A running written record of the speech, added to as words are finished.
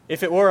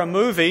If it were a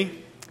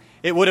movie,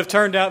 it would have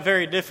turned out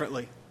very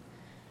differently.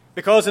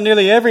 Because in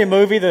nearly every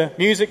movie, the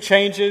music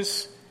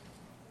changes.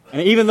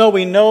 And even though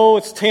we know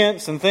it's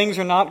tense and things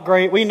are not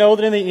great, we know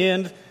that in the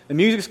end, the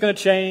music's going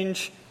to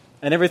change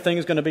and everything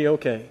is going to be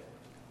okay.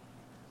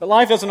 But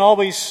life doesn't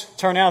always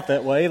turn out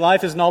that way.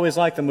 Life isn't always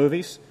like the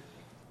movies.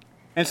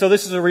 And so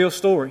this is a real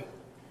story.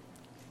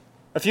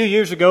 A few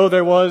years ago,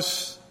 there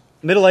was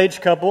a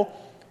middle-aged couple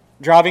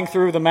driving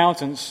through the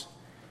mountains.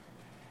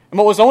 And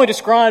what was only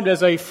described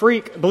as a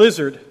freak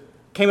blizzard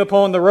came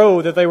upon the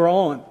road that they were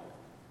on.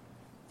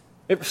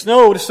 It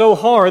snowed so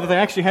hard that they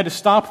actually had to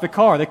stop the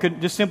car.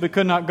 They simply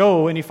could not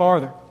go any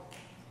farther.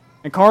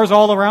 And cars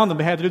all around them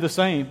had to do the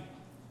same.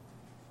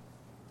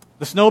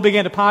 The snow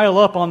began to pile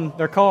up on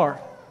their car.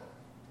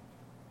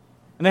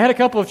 And they had a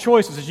couple of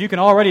choices, as you can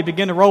already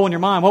begin to roll in your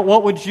mind.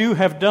 What would you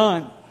have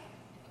done?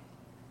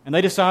 And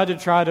they decided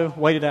to try to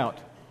wait it out.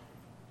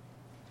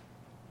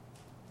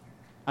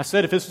 I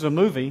said if this was a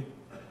movie,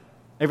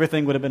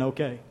 everything would have been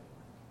okay.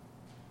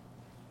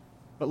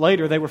 But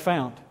later they were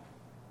found,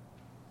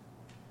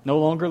 no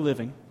longer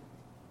living.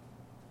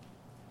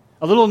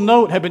 A little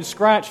note had been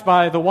scratched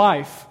by the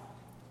wife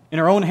in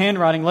her own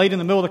handwriting, laid in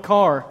the middle of the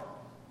car.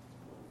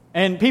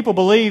 And people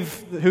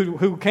believe,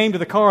 who came to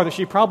the car, that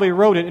she probably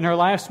wrote it in her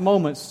last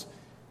moments.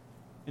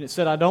 And it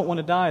said, "I don't want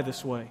to die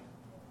this way."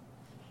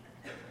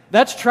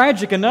 That's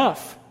tragic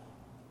enough.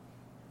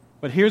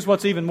 But here's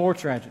what's even more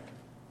tragic.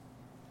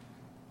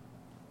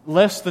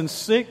 Less than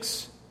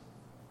 6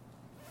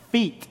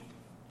 feet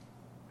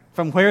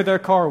from where their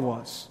car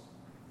was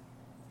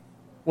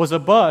a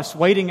bus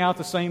waiting out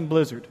the same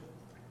blizzard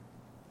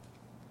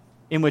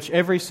in which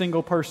every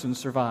single person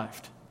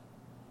survived.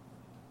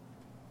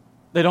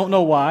 They don't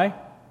know why.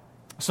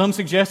 Some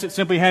suggest it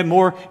simply had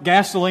more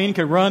gasoline,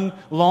 could run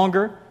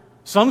longer.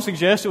 Some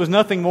suggest it was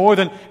nothing more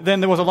than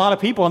there was a lot of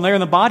people in there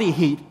and the body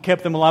heat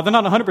kept them alive. They're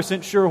not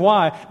 100% sure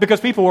why, because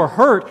people were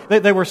hurt.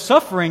 They were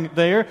suffering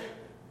there,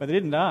 but they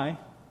didn't die.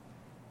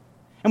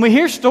 And we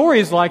hear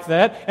stories like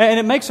that, and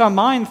it makes our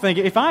mind think,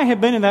 if I had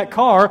been in that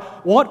car,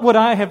 what would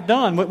I have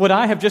done? Would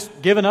I have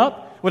just given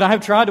up? Would I have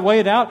tried to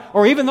wait it out?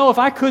 Or even though if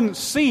I couldn't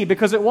see,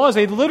 because it was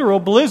a literal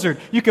blizzard,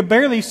 you could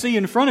barely see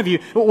in front of you,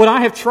 would I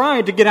have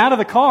tried to get out of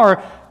the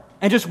car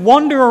and just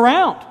wander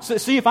around,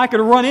 see if I could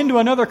run into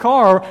another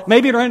car, or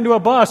maybe run into a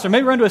bus, or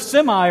maybe run into a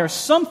semi or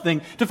something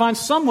to find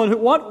someone who,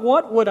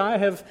 what would I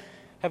have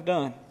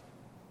done?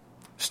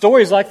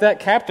 Stories like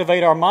that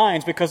captivate our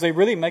minds because they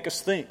really make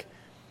us think.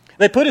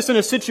 They put us in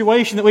a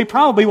situation that we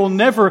probably will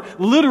never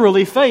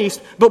literally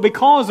face, but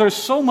because there's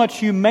so much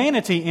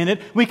humanity in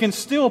it, we can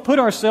still put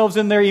ourselves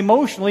in there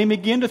emotionally and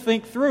begin to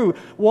think through,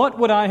 what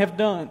would I have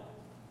done?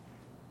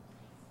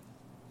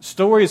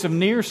 Stories of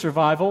near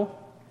survival,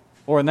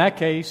 or in that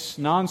case,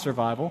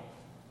 non-survival,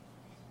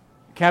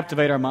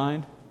 captivate our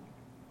mind.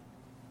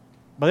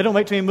 But they don't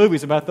make too many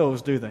movies about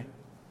those, do they?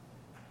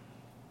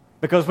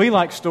 Because we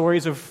like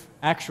stories of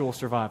actual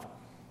survival.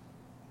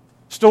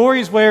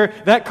 Stories where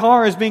that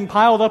car is being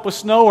piled up with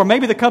snow, or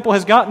maybe the couple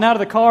has gotten out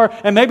of the car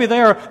and maybe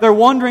they're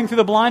wandering through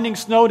the blinding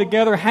snow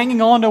together, hanging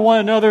on to one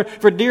another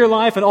for dear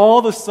life, and all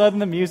of a sudden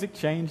the music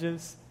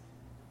changes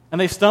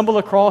and they stumble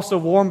across a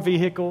warm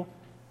vehicle,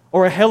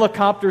 or a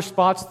helicopter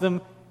spots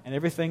them and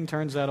everything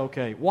turns out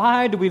okay.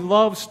 Why do we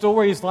love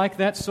stories like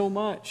that so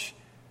much?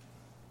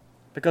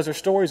 Because they're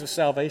stories of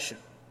salvation.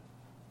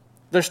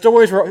 They're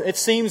stories where it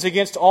seems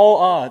against all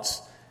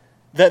odds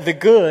that the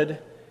good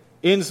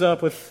ends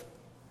up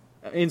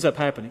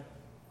happening.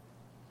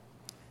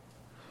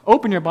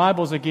 Open your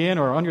Bibles again,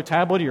 or on your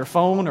tablet or your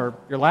phone or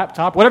your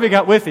laptop, whatever you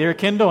got with you, your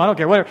Kindle, I don't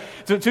care, whatever,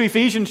 to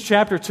Ephesians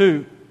chapter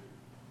 2.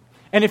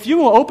 And if you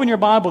will open your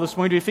Bible this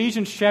morning to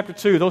Ephesians chapter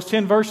 2, those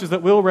 10 verses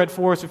that Will read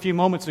for us a few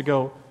moments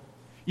ago,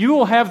 you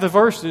will have the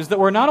verses that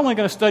we're not only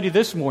going to study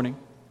this morning,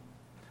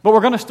 but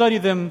we're going to study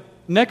them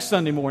next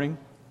Sunday morning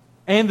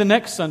and the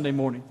next Sunday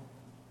morning.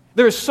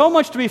 There is so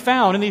much to be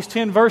found in these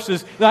 10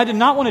 verses that I did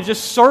not want to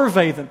just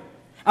survey them.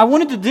 I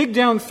wanted to dig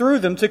down through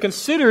them to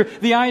consider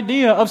the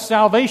idea of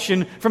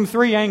salvation from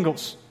 3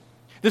 angles.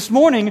 This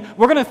morning,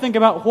 we're going to think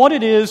about what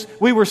it is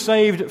we were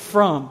saved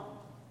from.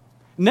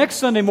 Next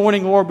Sunday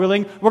morning, Lord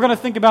willing, we're going to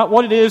think about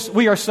what it is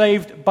we are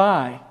saved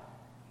by.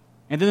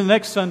 And then the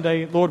next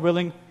Sunday, Lord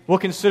willing, we'll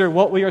consider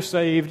what we are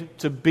saved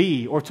to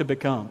be or to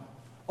become.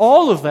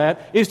 All of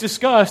that is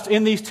discussed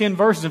in these 10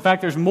 verses. In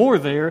fact, there's more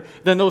there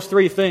than those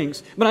 3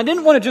 things. But I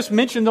didn't want to just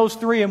mention those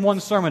 3 in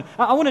one sermon.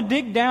 I want to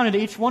dig down into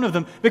each one of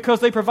them because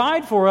they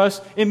provide for us,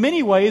 in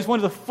many ways, one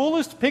of the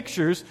fullest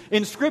pictures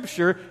in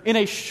Scripture in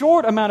a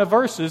short amount of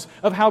verses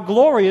of how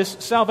glorious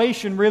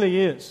salvation really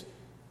is.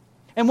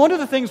 And one of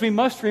the things we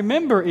must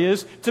remember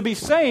is, to be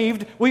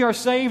saved, we are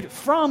saved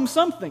from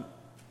something.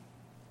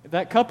 If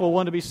that couple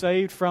wanted to be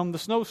saved from the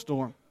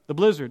snowstorm, the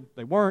blizzard,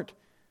 they weren't.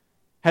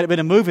 Had it been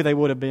a movie, they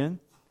would have been.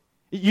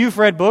 You've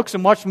read books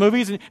and watched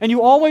movies, and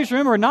you always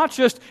remember not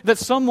just that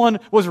someone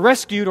was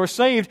rescued or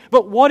saved,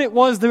 but what it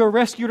was they were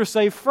rescued or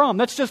saved from.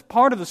 That's just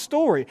part of the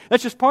story.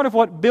 That's just part of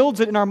what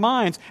builds it in our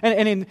minds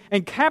and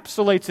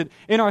encapsulates it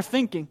in our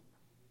thinking.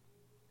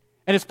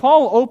 And as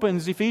Paul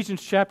opens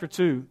Ephesians chapter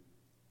 2,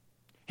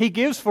 he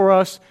gives for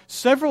us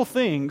several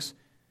things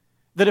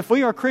that if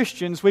we are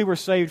Christians, we were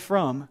saved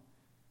from.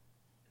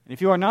 And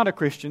if you are not a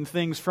Christian,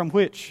 things from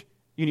which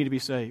you need to be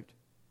saved.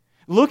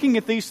 Looking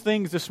at these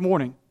things this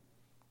morning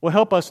will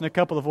help us in a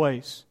couple of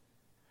ways.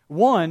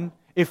 One,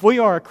 if we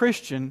are a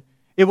Christian,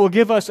 it will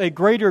give us a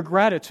greater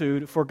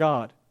gratitude for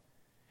God.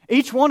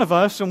 Each one of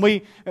us,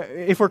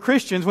 if we're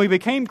Christians, when we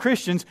became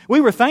Christians,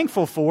 we were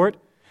thankful for it.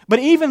 But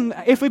even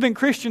if we've been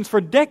Christians for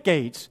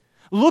decades,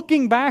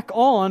 looking back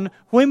on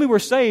when we were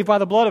saved by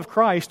the blood of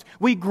Christ,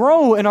 we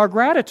grow in our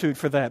gratitude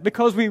for that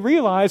because we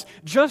realize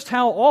just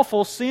how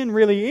awful sin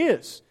really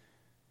is.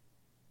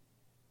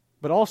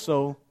 But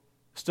also,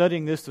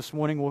 studying this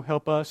morning will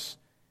help us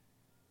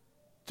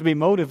to be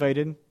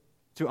motivated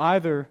to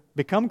either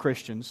become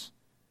Christians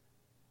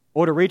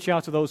or to reach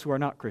out to those who are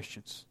not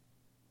Christians.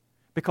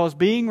 Because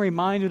being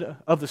reminded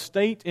of the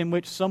state in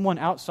which someone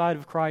outside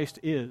of Christ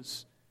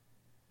is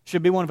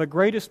should be one of the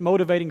greatest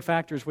motivating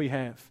factors we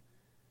have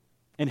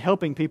in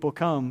helping people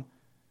come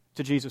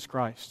to Jesus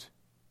Christ.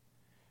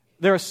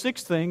 There are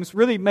 6 things,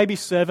 really maybe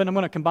 7. I'm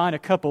going to combine a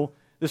couple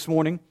this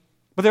morning.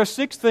 But there are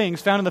 6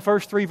 things found in the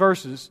first 3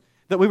 verses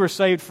that we were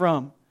saved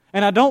from.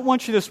 And I don't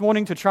want you this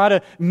morning to try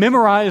to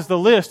memorize the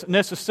list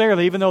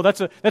necessarily, even though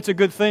that's a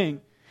good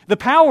thing. The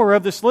power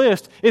of this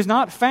list is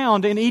not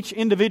found in each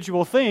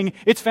individual thing.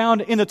 It's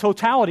found in the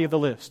totality of the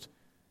list.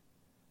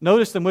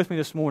 Notice them with me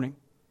this morning.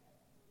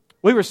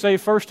 We were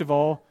saved, first of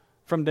all,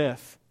 from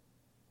death.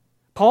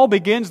 Paul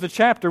begins the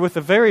chapter with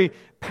a very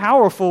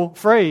powerful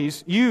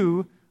phrase,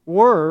 you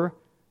were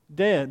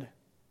dead.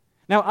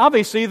 Now,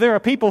 obviously, there are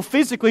people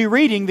physically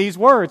reading these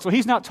words, so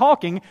he's not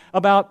talking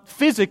about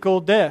physical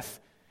death.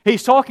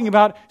 He's talking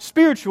about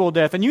spiritual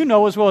death. And you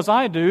know as well as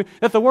I do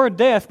that the word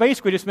death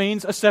basically just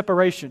means a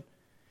separation.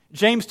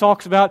 James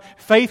talks about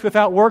faith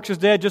without works is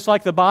dead, just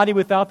like the body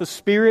without the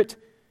spirit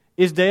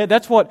is dead.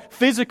 That's what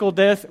physical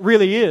death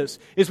really is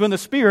when the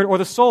spirit or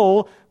the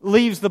soul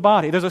leaves the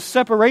body. There's a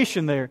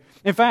separation there.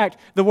 In fact,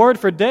 the word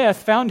for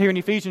death found here in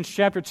Ephesians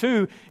chapter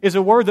 2 is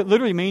a word that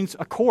literally means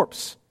a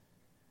corpse.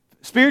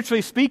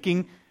 Spiritually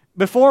speaking,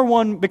 before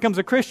one becomes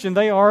a Christian,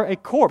 they are a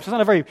corpse. It's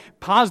not a very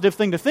positive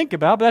thing to think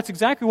about, but that's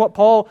exactly what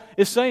Paul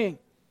is saying.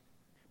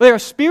 They are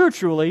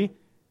spiritually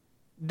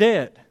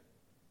dead.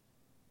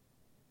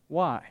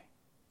 Why?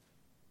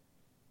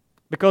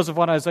 Because of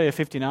what Isaiah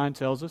 59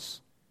 tells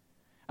us.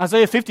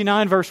 Isaiah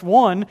 59 verse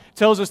 1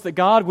 tells us that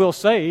God will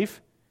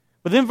save,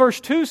 but then verse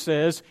 2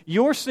 says,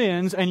 your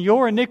sins and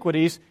your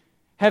iniquities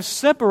have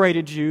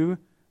separated you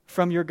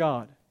from your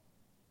God.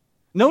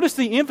 Notice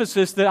the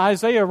emphasis that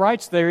Isaiah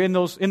writes there in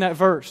that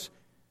verse.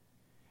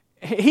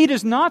 He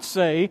does not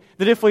say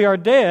that if we are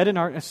dead in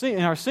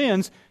our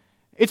sins,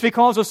 it's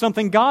because of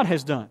something God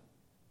has done.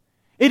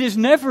 It is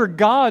never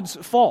God's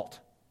fault.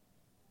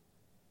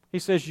 He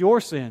says, your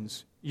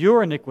sins,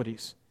 your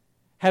iniquities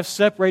have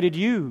separated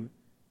you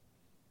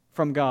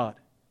from God.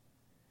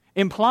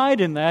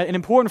 Implied in that, and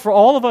important for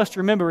all of us to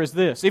remember, is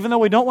this. Even though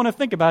we don't want to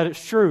think about it,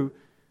 it's true.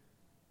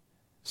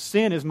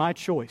 Sin is my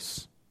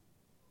choice.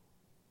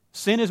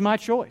 Sin is my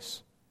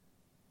choice.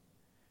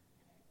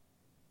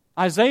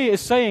 Isaiah is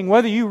saying,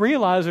 whether you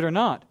realize it or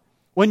not,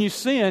 when you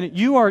sin,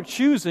 you are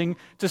choosing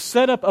to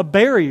set up a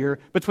barrier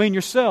between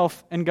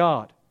yourself and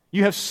God.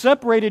 You have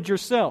separated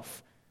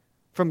yourself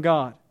from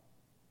God.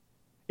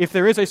 If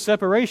there is a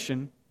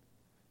separation,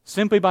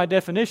 simply by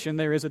definition,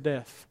 there is a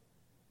death.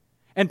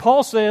 And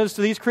Paul says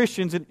to these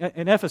Christians in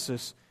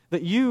Ephesus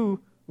that you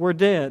were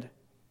dead.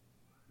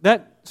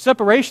 That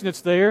separation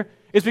that's there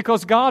is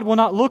because God will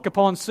not look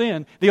upon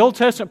sin. The Old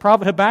Testament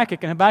prophet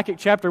Habakkuk in Habakkuk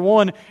chapter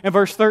 1 and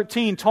verse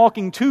 13,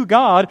 talking to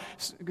God,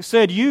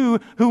 said, you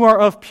who are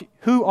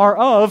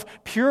of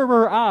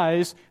purer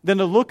eyes than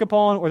to look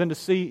upon or than to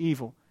see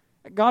evil.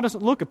 God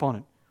doesn't look upon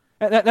it.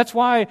 That's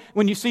why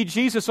when you see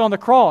Jesus on the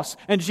cross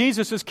and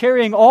Jesus is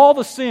carrying all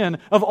the sin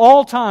of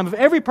all time, of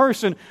every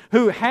person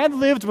who had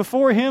lived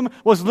before Him,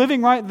 was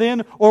living right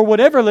then, or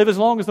would ever live as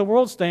long as the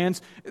world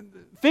stands,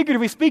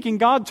 figuratively speaking,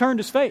 God turned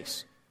His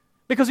face.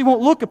 Because He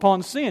won't look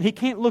upon sin. He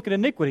can't look at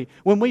iniquity.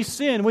 When we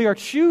sin, we are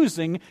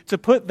choosing to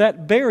put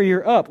that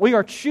barrier up. We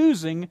are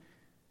choosing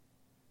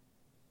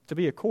to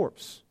be a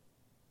corpse,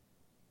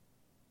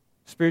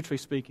 spiritually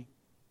speaking.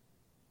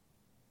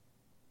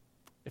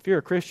 If you're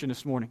a Christian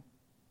this morning,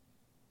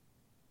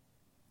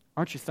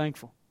 aren't you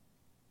thankful?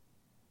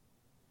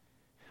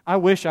 I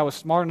wish I was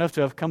smart enough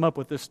to have come up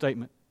with this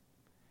statement.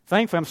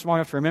 Thankfully, I'm smart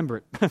enough to remember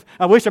it.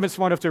 I wish I'd been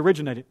smart enough to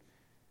originate it.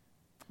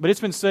 But it's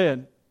been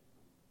said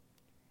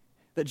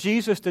that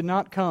Jesus did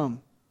not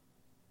come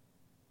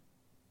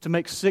to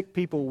make sick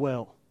people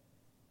well.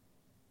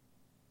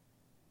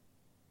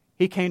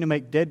 He came to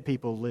make dead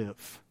people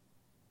live.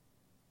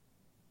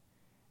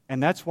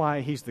 And that's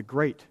why He's the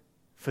great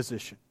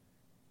physician.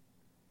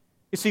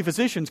 You see,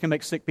 physicians can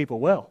make sick people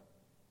well.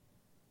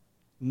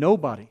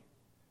 Nobody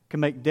can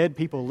make dead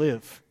people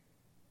live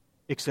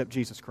except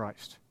Jesus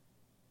Christ.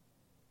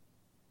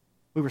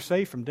 We were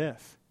saved from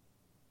death.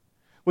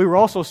 We were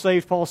also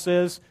saved, Paul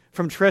says,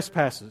 from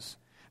trespasses.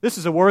 This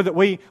is a word that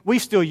we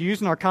still use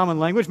in our common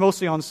language,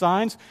 mostly on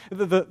signs.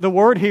 The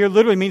word here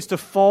literally means to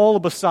fall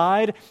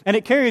beside, and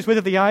it carries with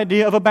it the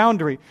idea of a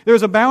boundary.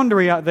 There's a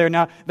boundary out there.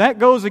 Now, that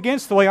goes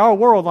against the way our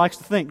world likes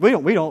to think.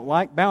 We don't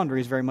like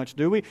boundaries very much,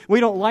 do we? We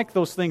don't like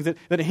those things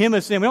that hem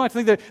us in. We don't like to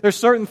think that there's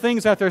certain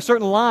things out there,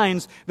 certain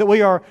lines that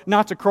we are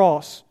not to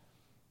cross.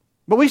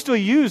 But we still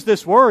use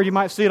this word. You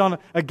might see it on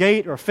a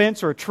gate or a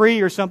fence or a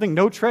tree or something,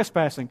 no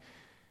trespassing.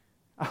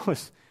 I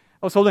was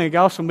holding a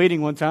gospel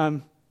meeting one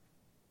time,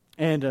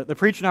 and the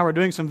preacher and I were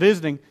doing some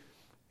visiting,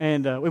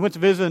 and we went to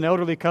visit an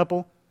elderly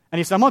couple, and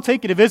he said, I'm going to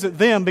take you to visit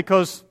them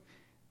because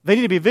they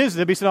need to be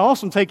visited. But he said, I'm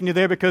also taking you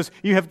there because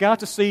you have got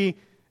to see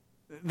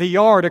the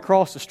yard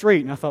across the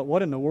street. And I thought,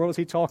 what in the world is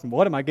he talking about?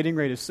 What am I getting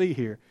ready to see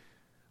here?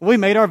 We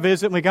made our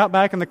visit, and we got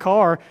back in the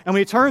car, and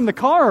we turned the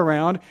car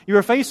around. You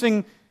were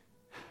facing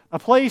a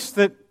place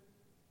that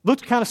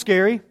looked kind of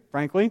scary,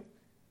 frankly,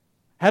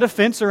 had a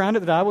fence around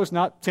it that I was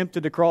not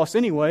tempted to cross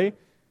anyway.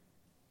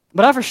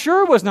 But I for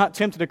sure was not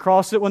tempted to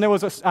cross it when there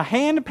was a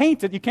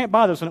hand-painted, you can't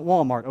buy this one at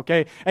Walmart,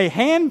 okay? A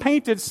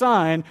hand-painted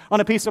sign on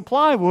a piece of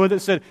plywood that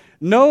said,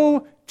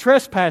 no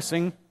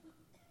trespassing,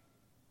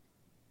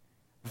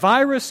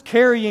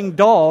 virus-carrying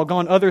dog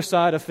on other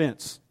side of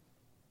fence.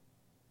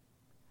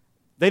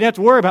 They didn't have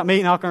to worry about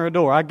me knocking on her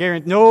door. I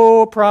guarantee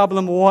no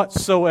problem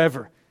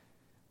whatsoever.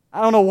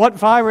 I don't know what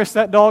virus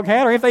that dog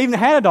had or if they even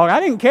had a dog. I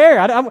didn't care.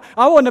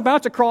 I wasn't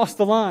about to cross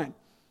the line.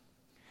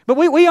 But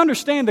we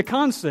understand the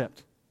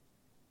concept.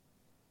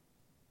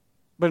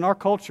 But in our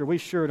culture, we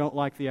sure don't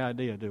like the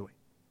idea, do we?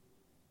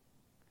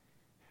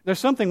 There's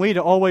something we need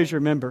to always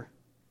remember.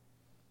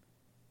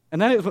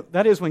 And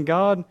that is when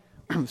God,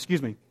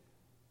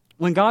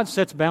 when God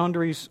sets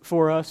boundaries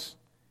for us,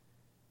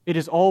 it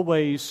is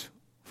always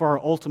for our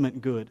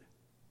ultimate good.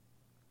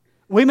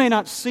 We may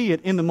not see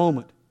it in the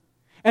moment.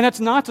 And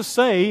that's not to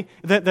say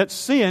that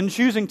sin,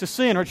 choosing to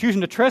sin or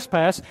choosing to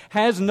trespass,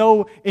 has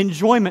no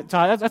enjoyment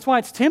tied. That's why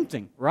it's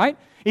tempting, right?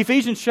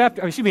 Hebrews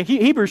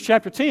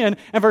chapter 10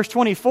 and verse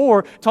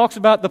 24 talks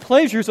about the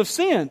pleasures of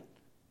sin.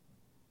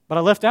 But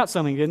I left out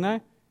something, didn't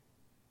I?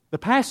 The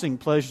passing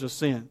pleasures of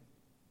sin,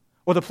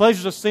 or the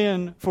pleasures of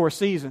sin for a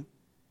season.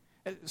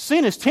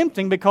 Sin is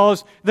tempting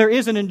because there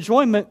is an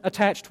enjoyment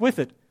attached with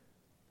it.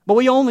 But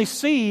we only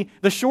see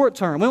the short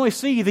term. We only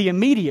see the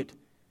immediate.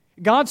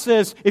 God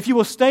says, if you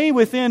will stay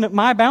within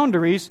my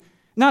boundaries,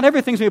 not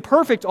everything's going to be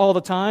perfect all the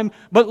time,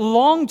 but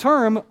long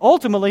term,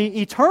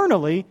 ultimately,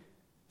 eternally,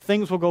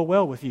 things will go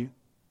well with you.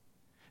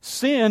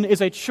 Sin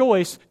is a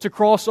choice to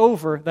cross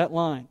over that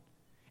line.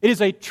 It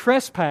is a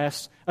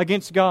trespass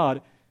against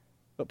God.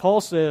 But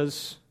Paul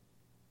says,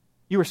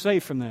 you were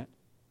saved from that.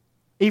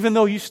 Even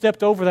though you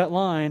stepped over that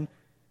line,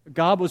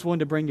 God was willing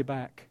to bring you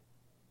back.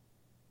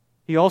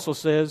 He also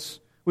says,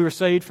 we were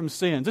saved from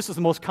sins. This is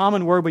the most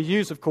common word we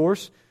use, of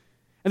course.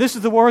 And this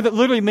is the word that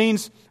literally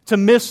means to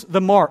miss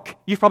the mark.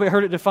 You've probably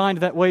heard it defined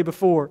that way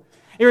before.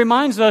 It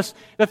reminds us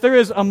that there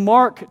is a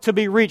mark to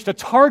be reached, a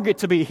target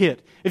to be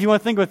hit, if you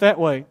want to think of it that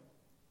way.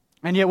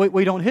 And yet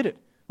we don't hit it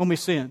when we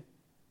sin.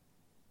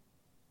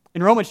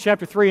 In Romans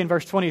chapter 3 and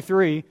verse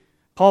 23,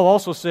 Paul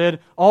also said,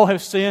 all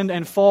have sinned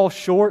and fall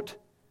short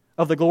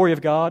of the glory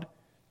of God.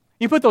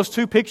 You put those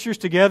two pictures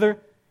together,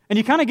 and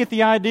you kind of get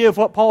the idea of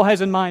what Paul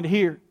has in mind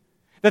here.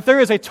 That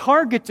there is a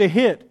target to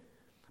hit,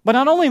 but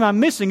not only am I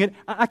missing it,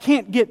 I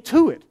can't get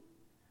to it.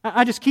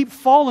 I just keep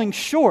falling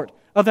short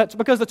of that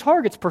because the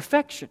target's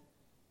perfection.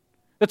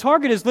 The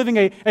target is living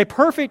a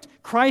perfect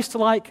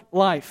Christ-like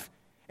life.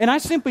 And I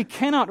simply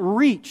cannot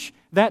reach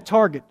that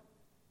target.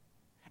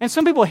 And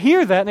some people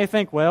hear that and they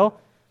think, well,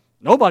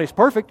 nobody's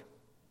perfect.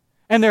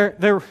 And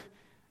their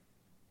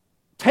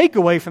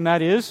takeaway from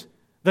that is,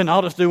 then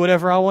I'll just do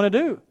whatever I want to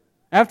do.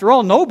 After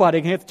all,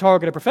 nobody can hit the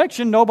target of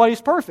perfection.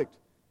 Nobody's perfect.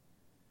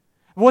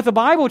 What the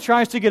Bible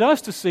tries to get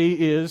us to see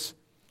is,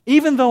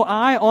 even though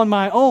I on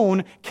my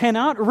own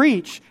cannot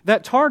reach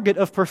that target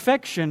of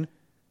perfection,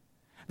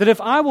 that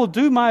if I will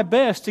do my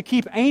best to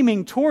keep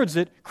aiming towards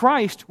it,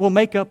 Christ will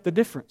make up the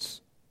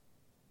difference.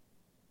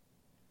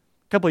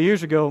 A couple of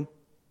years ago,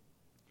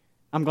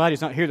 I'm glad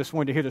he's not here this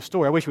morning to hear the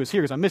story. I wish he was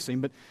here because I miss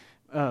him,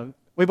 but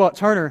we bought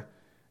Turner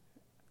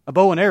a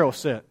bow and arrow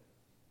set.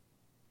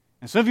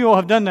 And some of you all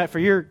have done that for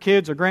your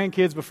kids or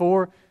grandkids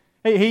before.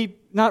 He's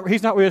not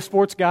really a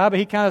sports guy, but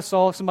he kind of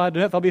saw somebody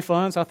doing it, thought it'd be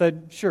fun, so I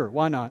said, sure,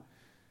 why not?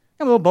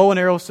 A little bow and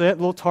arrow set, a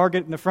little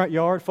target in the front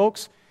yard.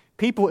 Folks,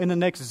 people in the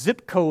next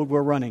zip code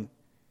were running.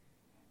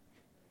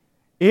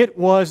 It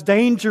was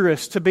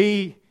dangerous to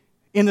be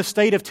in the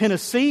state of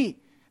Tennessee.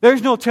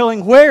 There's no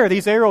telling where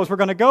these arrows were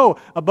going to go.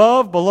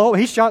 Above, below.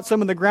 He shot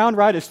some in the ground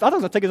right. I thought he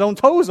was going to take his own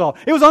toes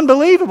off. It was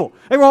unbelievable.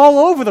 They were all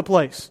over the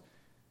place.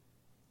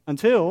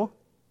 Until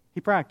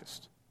he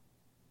practiced.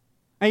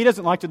 And he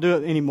doesn't like to do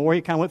it anymore.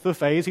 He kind of went through a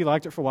phase. He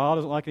liked it for a while,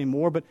 doesn't like it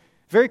anymore. But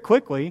very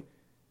quickly,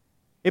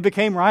 it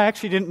became where I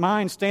actually didn't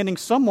mind standing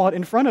somewhat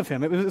in front of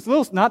him. It was a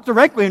little, not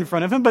directly in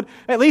front of him, but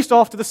at least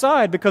off to the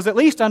side, because at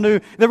least I knew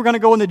they were going to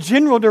go in the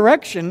general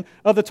direction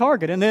of the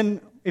target. And then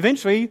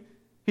eventually,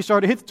 he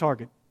started to hit the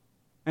target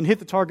and hit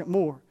the target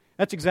more.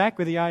 That's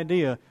exactly the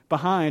idea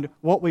behind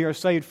what we are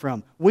saved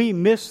from. We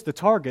miss the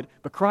target,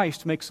 but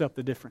Christ makes up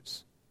the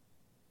difference.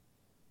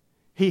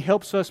 He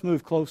helps us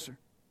move closer.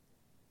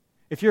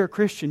 If you're a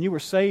Christian, you were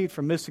saved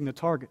from missing the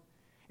target.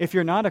 If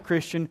you're not a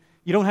Christian,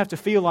 you don't have to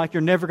feel like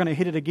you're never going to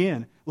hit it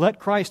again. Let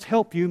Christ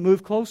help you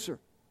move closer.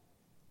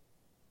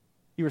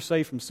 You were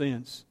saved from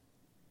sins.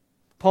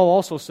 Paul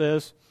also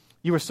says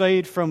you were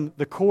saved from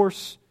the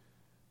course,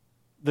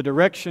 the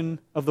direction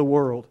of the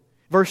world.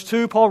 Verse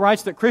 2, Paul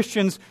writes that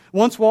Christians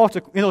once walked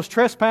in those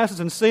trespasses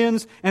and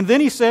sins, and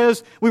then he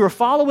says we were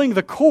following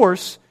the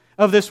course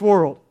of this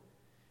world.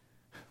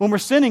 When we're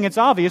sinning, it's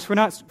obvious we're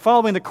not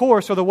following the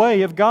course or the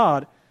way of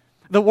God.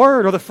 The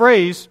word or the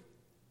phrase,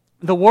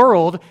 the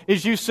world,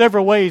 is used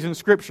several ways in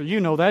Scripture. You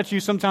know that. It's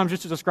used sometimes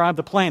just to describe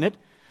the planet.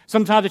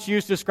 Sometimes it's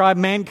used to describe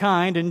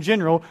mankind in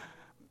general.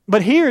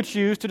 But here it's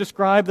used to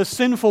describe the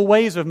sinful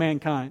ways of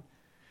mankind.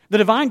 The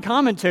divine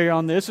commentary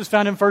on this is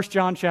found in 1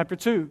 John chapter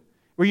 2,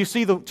 where you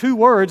see the two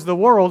words, the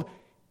world,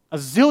 a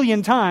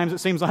zillion times, it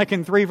seems like,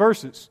 in 3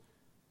 verses.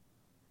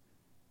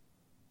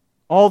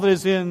 All that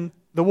is in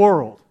the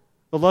world,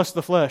 the lust of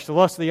the flesh, the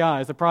lust of the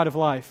eyes, the pride of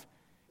life,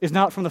 is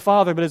not from the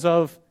Father, but is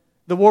of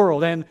the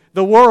world. And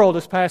the world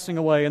is passing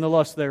away and the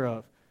lust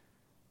thereof.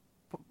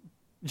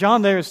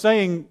 John there is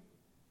saying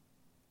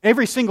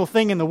every single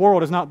thing in the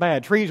world is not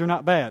bad. Trees are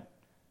not bad.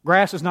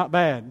 Grass is not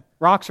bad.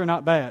 Rocks are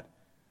not bad.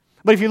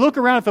 But if you look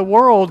around at the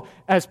world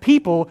as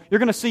people, you're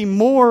going to see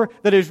more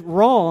that is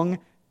wrong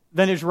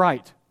than is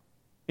right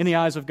in the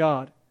eyes of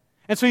God.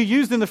 And so he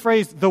used in the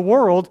phrase the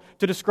world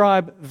to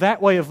describe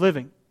that way of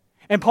living.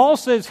 And Paul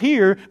says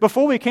here,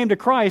 before we came to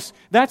Christ,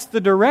 that's the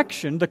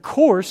direction, the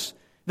course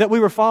that we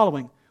were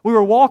following. We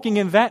were walking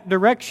in that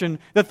direction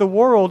that the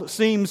world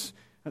seems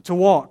to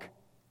walk.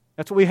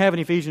 That's what we have in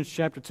Ephesians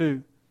chapter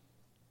 2.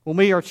 When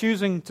we are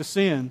choosing to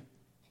sin,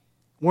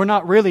 we're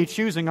not really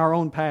choosing our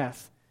own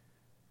path.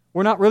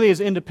 We're not really as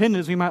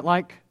independent as we might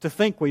like to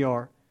think we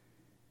are.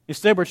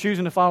 Instead, we're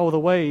choosing to follow the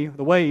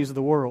ways of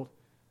the world.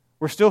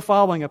 We're still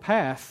following a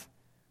path,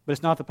 but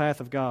it's not the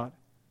path of God.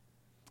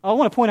 I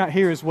want to point out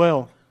here as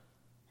well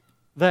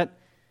that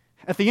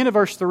at the end of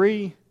verse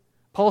 3,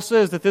 Paul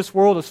says that this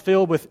world is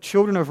filled with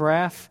children of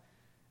wrath,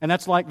 and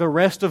that's like the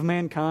rest of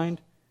mankind.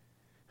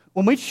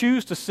 When we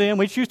choose to sin,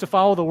 we choose to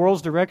follow the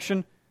world's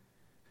direction,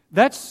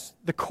 that's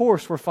the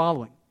course we're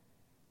following.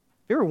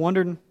 Have you ever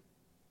wondered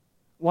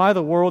why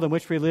the world in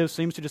which we live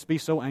seems to just be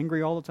so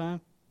angry all the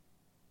time?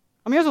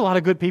 I mean, there's a lot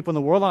of good people in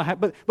the world,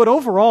 but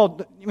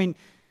overall, I mean,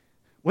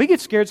 we get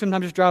scared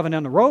sometimes just driving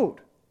down the road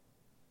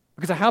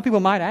because of how people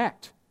might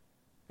act.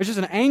 There's just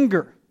an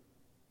anger.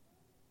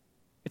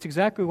 It's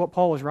exactly what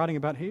Paul was writing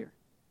about here.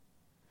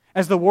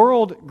 As the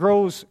world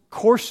grows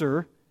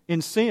coarser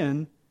in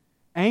sin,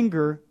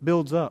 anger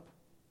builds up.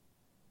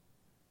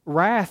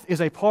 Wrath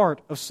is a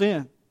part of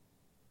sin.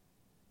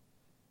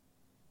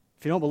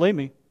 If you don't believe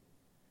me,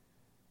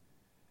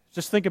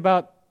 just think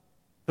about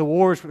the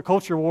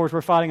culture wars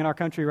we're fighting in our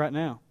country right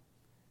now.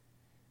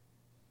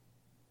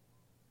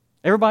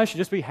 Everybody should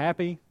just be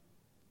happy.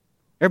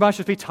 Everybody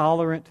should be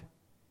tolerant.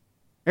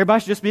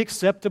 Everybody should just be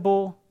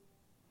acceptable.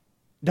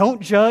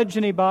 Don't judge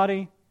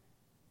anybody.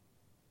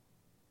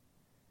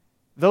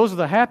 Those are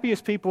the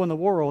happiest people in the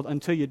world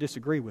until you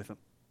disagree with them.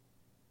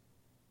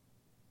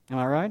 Am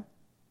I right?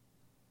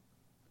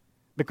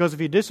 Because if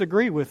you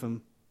disagree with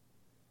them,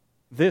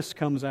 this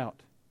comes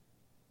out.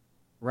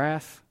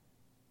 Wrath,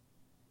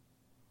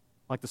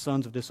 like the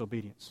sons of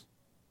disobedience.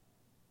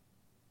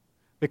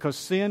 Because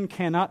sin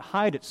cannot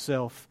hide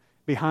itself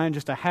behind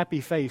just a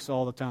happy face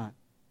all the time.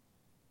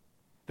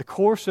 The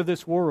course of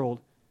this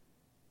world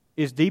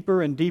is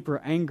deeper and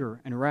deeper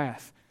anger and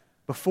wrath.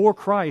 Before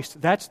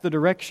Christ, that's the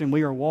direction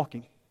we are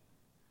walking.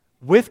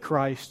 With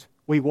Christ,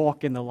 we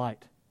walk in the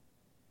light,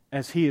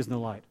 as He is in the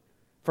light.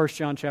 1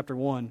 John chapter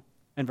 1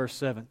 and verse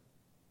 7.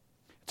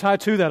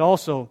 Tied to that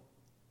also,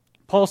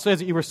 Paul says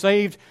that you were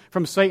saved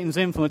from Satan's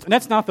influence. And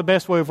that's not the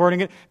best way of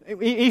wording it.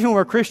 Even when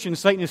we're Christians,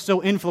 Satan is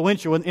still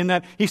influential in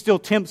that he still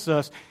tempts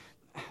us.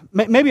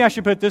 Maybe I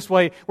should put it this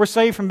way. We're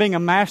saved from being a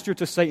master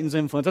to Satan's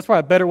influence. That's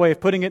probably a better way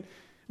of putting it.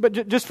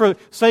 But just for the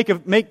sake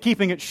of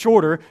keeping it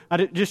shorter,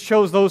 I just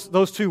chose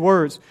those two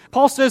words.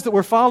 Paul says that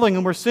we're following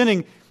and we're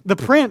sinning the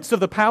prince of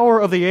the power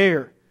of the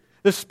air,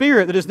 the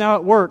spirit that is now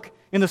at work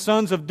in the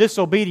sons of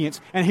disobedience.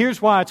 And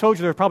here's why I told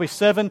you there are probably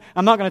 7.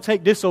 I'm not going to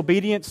take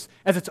disobedience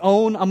as its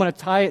own. I'm going to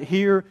tie it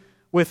here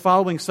with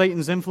following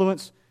Satan's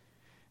influence.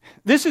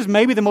 This is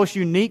maybe the most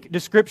unique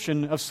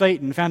description of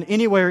Satan found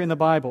anywhere in the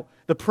Bible.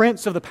 The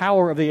prince of the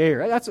power of the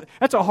air.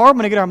 That's a hard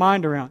one to get our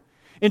mind around.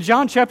 In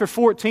John chapter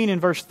 14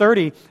 and verse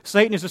 30,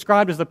 Satan is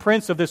described as the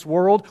prince of this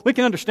world. We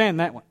can understand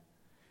that one.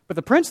 But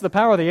the prince of the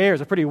power of the air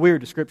is a pretty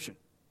weird description.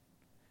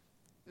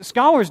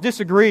 Scholars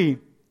disagree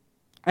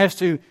as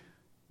to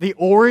the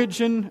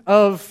origin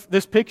of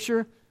this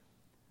picture,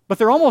 but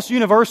they're almost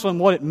universal in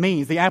what it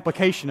means, the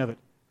application of it.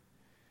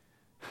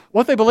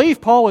 What they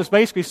believe Paul is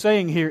basically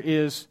saying here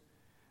is,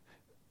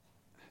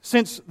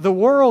 since the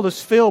world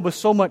is filled with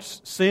so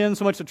much sin,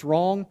 so much that's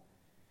wrong,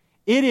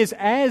 it is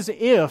as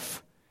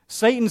if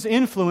Satan's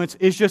influence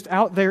is just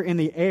out there in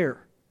the air.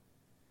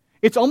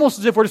 It's almost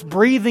as if we're just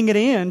breathing it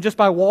in just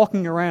by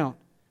walking around.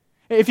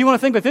 If you want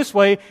to think of it this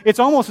way, it's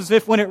almost as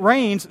if when it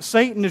rains,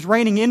 Satan is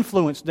raining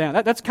influence down.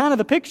 That's kind of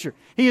the picture.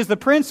 He is the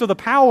prince of the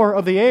power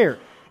of the air.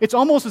 It's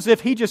almost as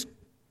if he just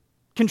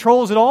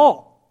controls it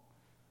all.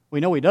 We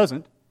know he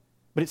doesn't,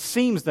 but it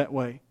seems that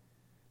way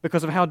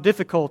because of how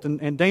difficult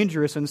and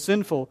dangerous and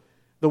sinful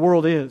the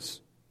world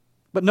is.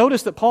 But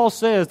notice that Paul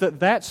says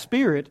that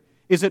spirit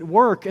is at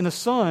work in the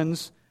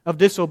sons of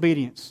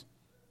disobedience.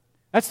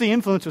 That's the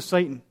influence of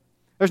Satan.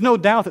 There's no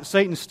doubt that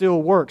Satan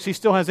still works. He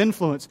still has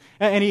influence.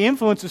 And he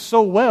influences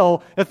so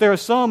well that there are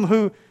some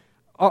who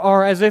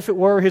are as if it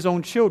were his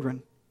own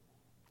children.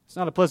 It's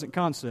not a pleasant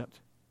concept,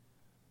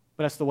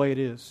 but that's the way it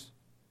is.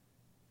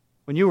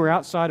 When you are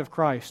outside of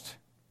Christ,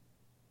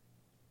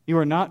 you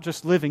are not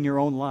just living your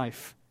own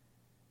life.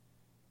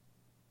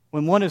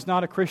 When one is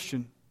not a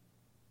Christian,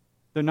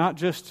 they're not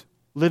just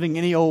living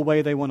any old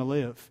way they want to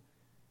live.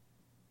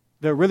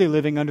 They're really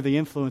living under the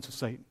influence of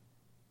Satan.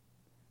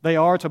 They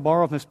are, to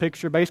borrow from this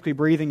picture, basically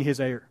breathing his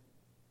air.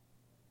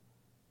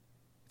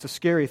 It's a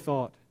scary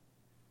thought.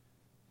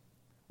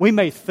 We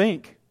may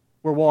think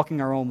we're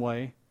walking our own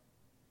way.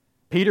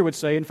 Peter would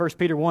say in 1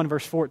 Peter 1,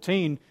 verse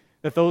 14,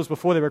 that those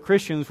before they were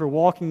Christians were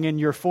walking in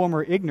your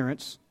former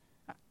ignorance.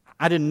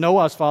 I didn't know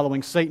I was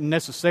following Satan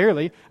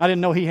necessarily. I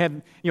didn't know he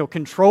had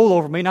control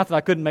over me. Not that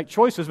I couldn't make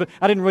choices, but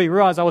I didn't really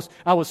realize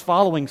I was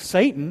following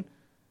Satan.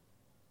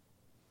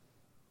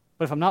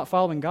 But if I'm not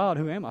following God,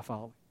 who am I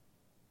following?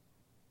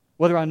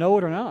 Whether I know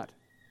it or not,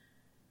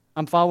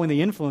 I'm following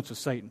the influence of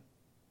Satan,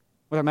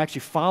 whether I'm actually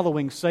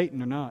following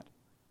Satan or not.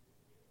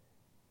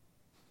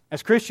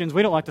 As Christians,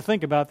 we don't like to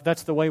think about that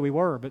that's the way we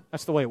were, but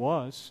that's the way it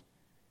was.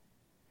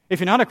 If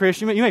you're not a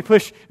Christian, you may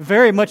push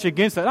very much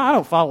against that. I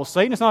don't follow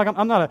Satan. It's not like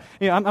I'm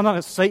not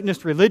a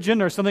Satanist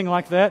religion or something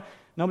like that.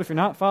 No, but if you're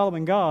not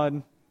following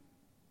God,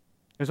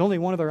 there's only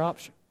one other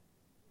option.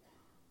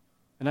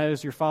 And that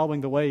is you're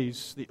following the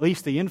ways, at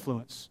least the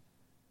influence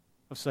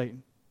of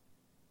Satan.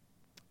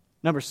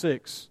 Number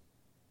 6,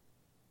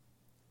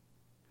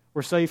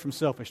 we're saved from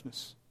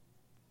selfishness.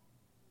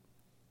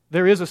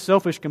 There is a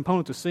selfish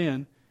component to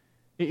sin,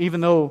 even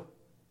though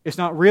it's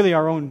not really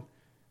our own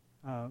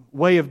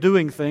way of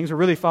doing things or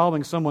really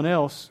following someone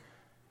else.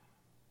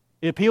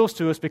 It appeals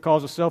to us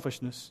because of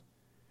selfishness.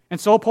 And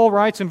so Paul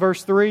writes in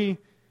verse 3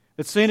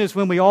 that sin is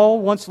when we all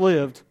once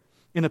lived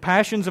in the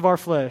passions of our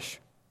flesh,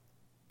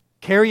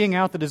 carrying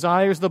out the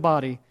desires of the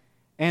body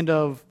and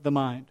of the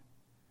mind.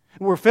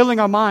 We're filling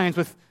our minds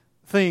with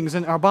things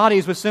and our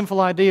bodies with sinful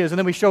ideas, and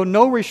then we show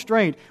no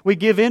restraint. We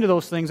give in to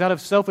those things out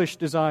of selfish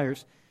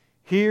desires.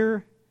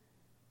 Here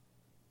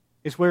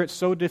is where it's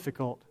so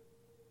difficult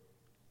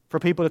for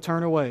people to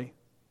turn away.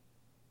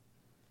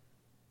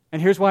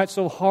 And here's why it's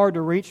so hard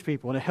to reach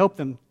people and to help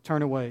them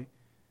turn away.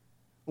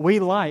 We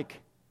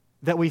like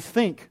that we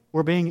think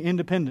we're being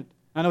independent.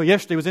 I know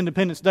yesterday was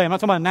Independence Day. I'm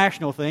not talking about a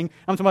national thing.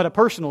 I'm talking about a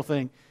personal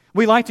thing.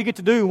 We like to get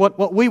to do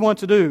what we want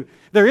to do.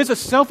 There is a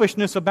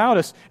selfishness about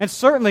us, and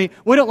certainly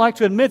we don't like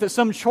to admit that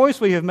some choice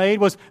we have made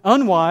was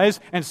unwise,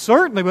 and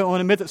certainly we don't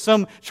want to admit that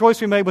some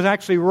choice we made was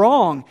actually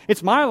wrong.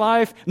 It's my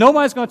life.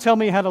 Nobody's going to tell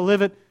me how to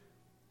live it.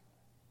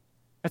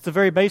 That's the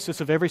very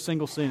basis of every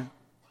single sin.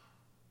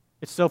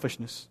 It's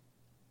selfishness.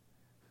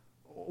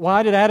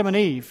 Why did Adam and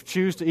Eve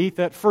choose to eat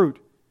that fruit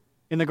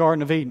in the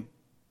Garden of Eden?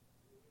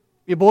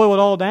 You boil it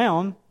all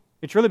down,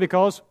 it's really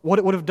because what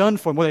it would have done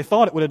for them, what they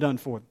thought it would have done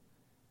for them.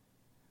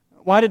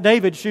 Why did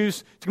David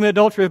choose to commit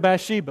adultery with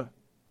Bathsheba?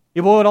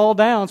 You boil it all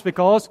down, it's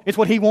because it's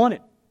what he wanted.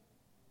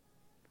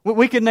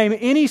 We could name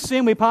any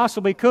sin we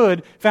possibly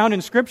could found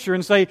in Scripture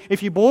and say,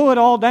 if you boil it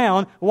all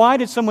down, why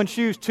did someone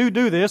choose to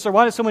do this? Or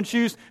why did someone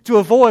choose to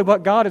avoid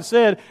what God had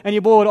said? And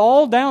you boil it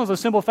all down, the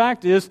simple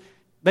fact is,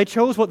 they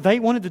chose what they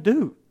wanted to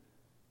do.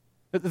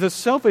 The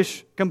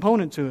selfish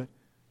component to it.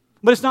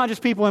 But it's not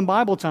just people in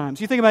Bible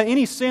times. You think about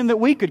any sin that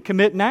we could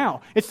commit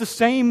now. It's the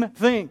same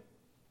thing.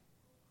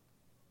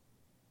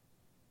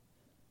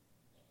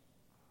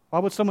 Why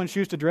would someone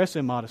choose to dress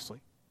immodestly?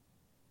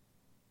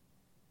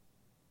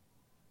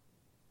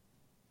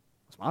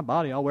 It's my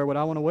body. I'll wear what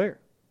I want to wear.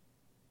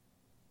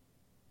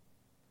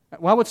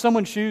 Why would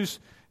someone choose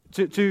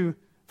to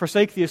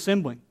forsake the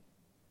assembling?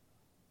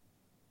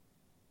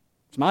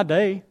 It's my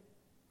day.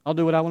 I'll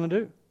do what I want to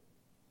do.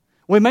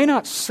 We may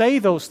not say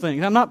those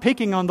things. I'm not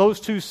picking on those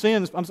two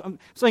sins. I'm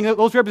saying that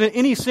those represent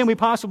any sin we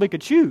possibly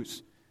could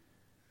choose.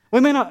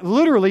 We may not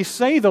literally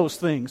say those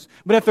things,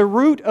 but at the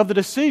root of the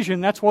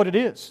decision, that's what it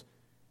is.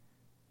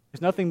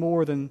 It's nothing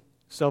more than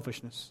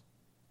selfishness.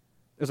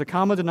 There's a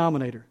common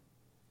denominator.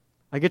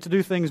 I get to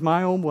do things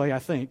my own way, I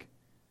think.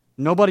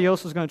 Nobody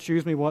else is going to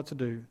choose me what to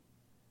do.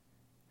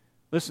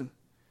 Listen,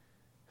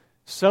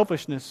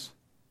 selfishness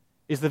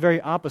is the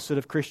very opposite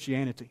of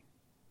Christianity.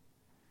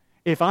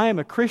 If I am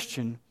a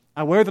Christian,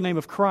 I wear the name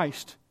of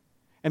Christ.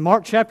 And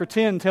Mark chapter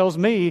 10 tells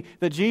me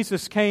that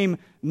Jesus came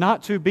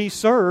not to be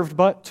served,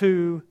 but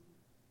to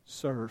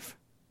serve.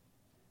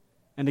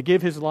 And to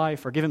give His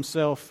life or give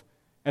Himself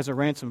as a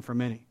ransom for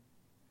many.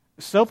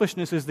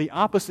 Selfishness is the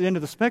opposite end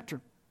of the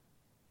spectrum.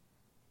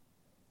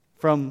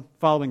 from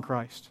following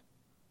Christ.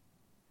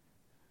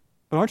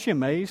 But aren't you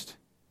amazed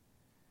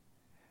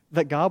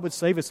that God would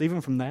save us even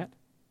from that?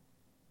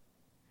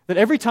 That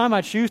every time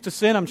I choose to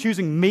sin, I'm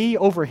choosing me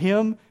over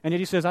Him, and yet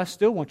He says, I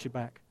still want you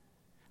back.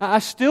 I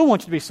still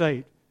want you to be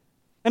saved.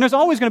 And there's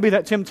always going to be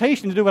that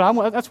temptation to do what I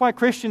want. That's why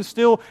Christians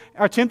still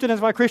are tempted.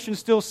 That's why Christians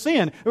still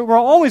sin. We're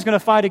always going to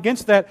fight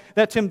against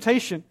that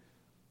temptation.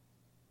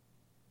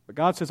 But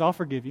God says, I'll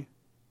forgive you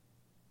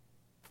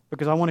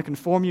because I want to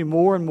conform you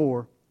more and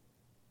more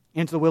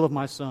into the will of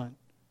my Son.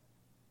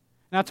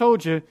 And I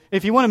told you,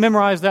 if you want to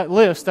memorize that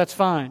list, that's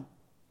fine.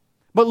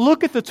 But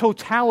look at the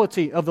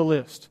totality of the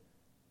list.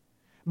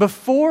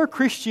 Before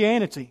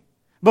Christianity,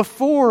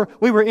 before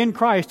we were in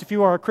Christ, if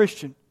you are a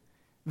Christian,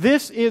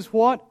 this is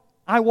what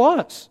I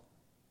was.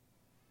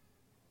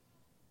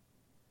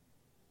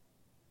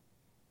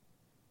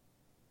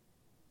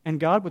 And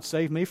God would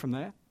save me from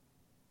that.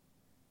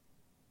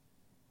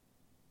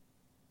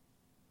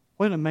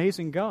 What an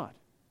amazing God.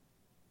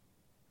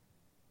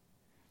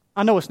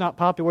 I know it's not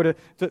popular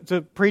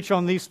to preach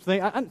on these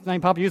things. It's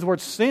not popular to use the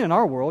word sin in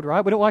our world,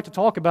 right? We don't like to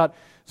talk about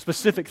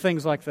specific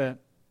things like that.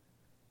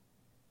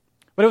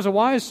 But it was a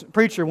wise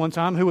preacher one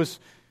time who was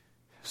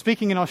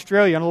speaking in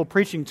Australia on a little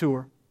preaching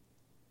tour.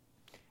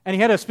 And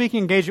he had a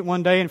speaking engagement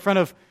one day in front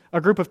of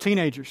a group of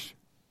teenagers.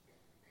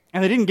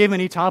 And they didn't give him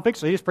any topics,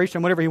 so he just preached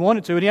on whatever he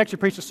wanted to, and he actually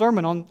preached a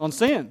sermon on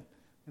sin.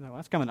 You know,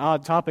 that's kind of an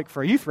odd topic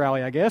for a youth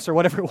rally, I guess, or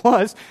whatever it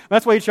was.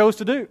 That's what he chose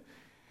to do.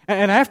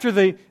 And after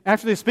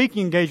the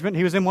speaking engagement,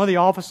 he was in one of the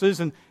offices,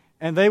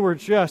 and they were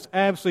just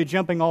absolutely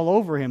jumping all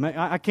over him.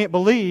 I can't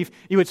believe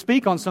you would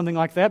speak on something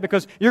like that,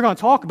 because you're going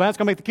to talk about it, it's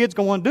going to make the kids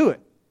go on and do it.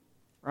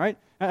 Right?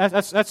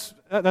 That's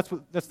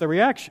the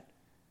reaction.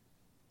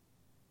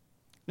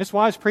 This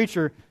wise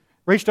preacher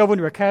reached over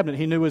into a cabinet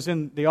he knew was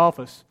in the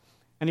office,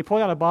 and he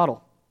pulled out a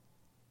bottle.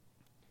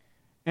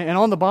 And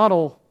on the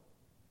bottle,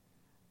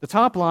 the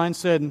top line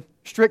said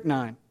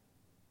strychnine.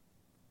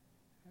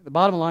 The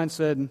bottom line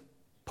said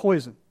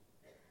poison.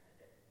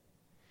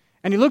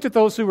 And he looked at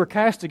those who were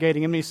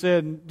castigating him, and he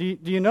said, do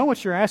you know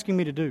what you're asking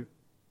me to do?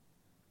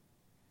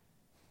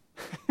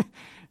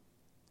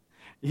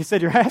 He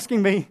said, you're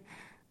asking me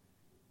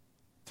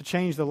to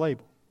change the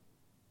label.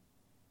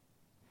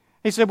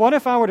 He said, what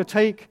if I were to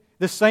take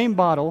this same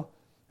bottle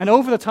and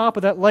over the top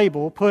of that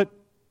label put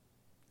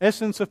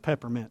essence of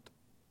peppermint?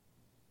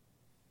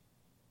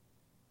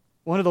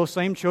 One of those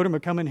same children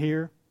would come in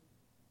here,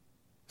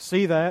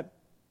 see that,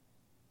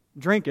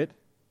 drink it,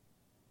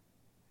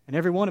 and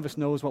every one of us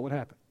knows what would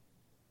happen.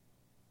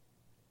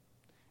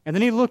 And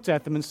then he looked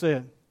at them and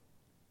said,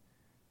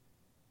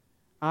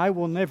 I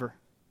will never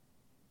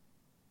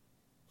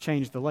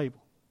change the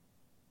label.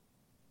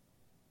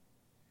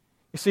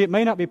 You see, it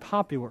may not be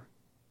popular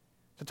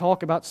to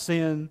talk about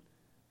sin,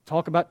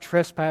 talk about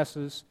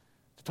trespasses,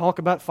 to talk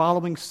about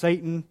following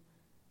Satan.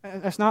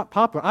 That's not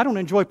popular. I don't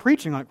enjoy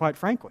preaching on it, quite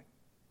frankly.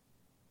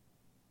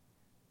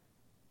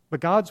 But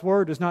God's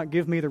Word does not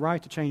give me the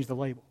right to change the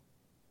label.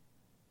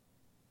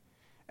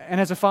 And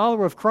as a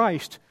follower of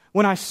Christ,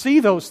 when I see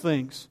those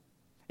things,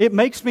 it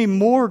makes me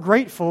more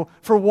grateful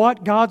for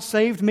what God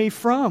saved me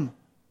from.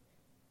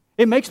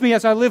 It makes me,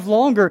 as I live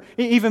longer,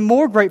 even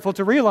more grateful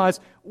to realize,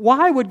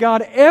 why would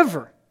God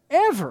ever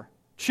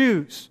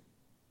choose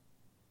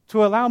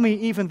to allow me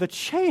even the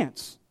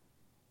chance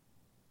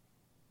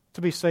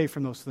to be saved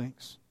from those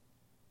things?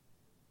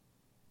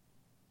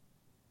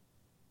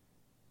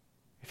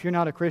 If you're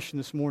not a Christian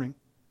this morning,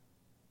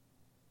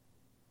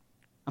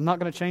 I'm not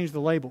going to change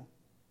the label,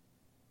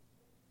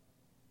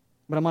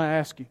 but I'm going to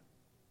ask you,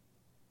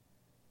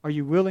 are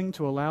you willing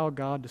to allow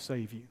God to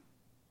save you?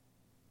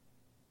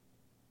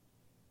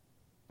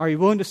 Are you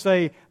willing to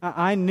say,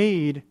 I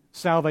need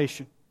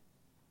salvation?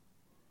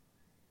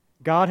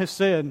 God has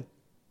said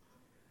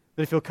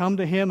that if you'll come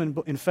to Him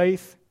in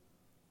faith,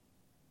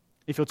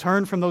 if you'll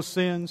turn from those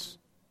sins,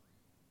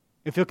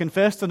 if you'll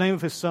confess the name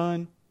of His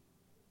Son,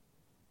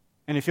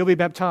 and if you'll be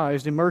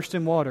baptized, immersed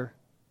in water,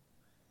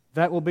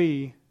 that will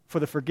be for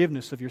the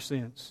forgiveness of your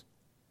sins.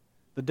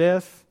 The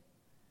death,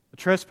 the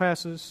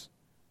trespasses,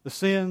 the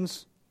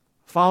sins,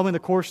 following the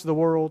course of the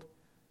world,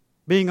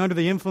 being under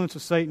the influence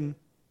of Satan,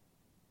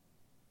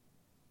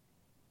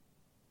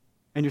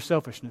 and your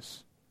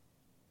selfishness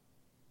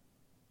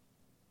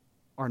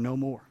are no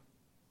more.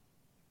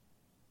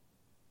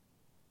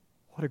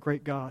 What a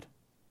great God.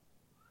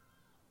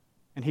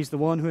 And He's the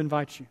one who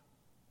invites you.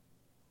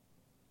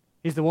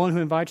 He's the one who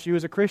invites you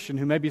as a Christian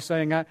who may be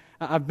saying,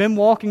 I've been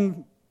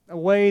walking a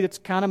way that's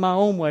kind of my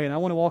own way, and I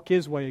want to walk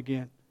His way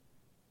again.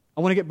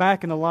 I want to get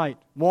back in the light,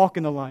 walk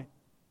in the light.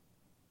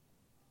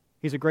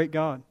 He's a great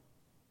God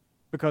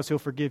because He'll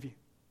forgive you.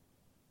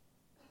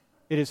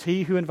 It is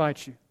He who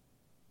invites you.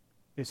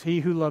 It's He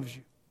who loves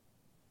you.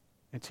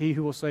 It's He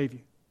who will save you.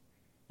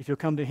 If you'll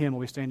come to Him, will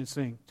we stand and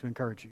sing to encourage you.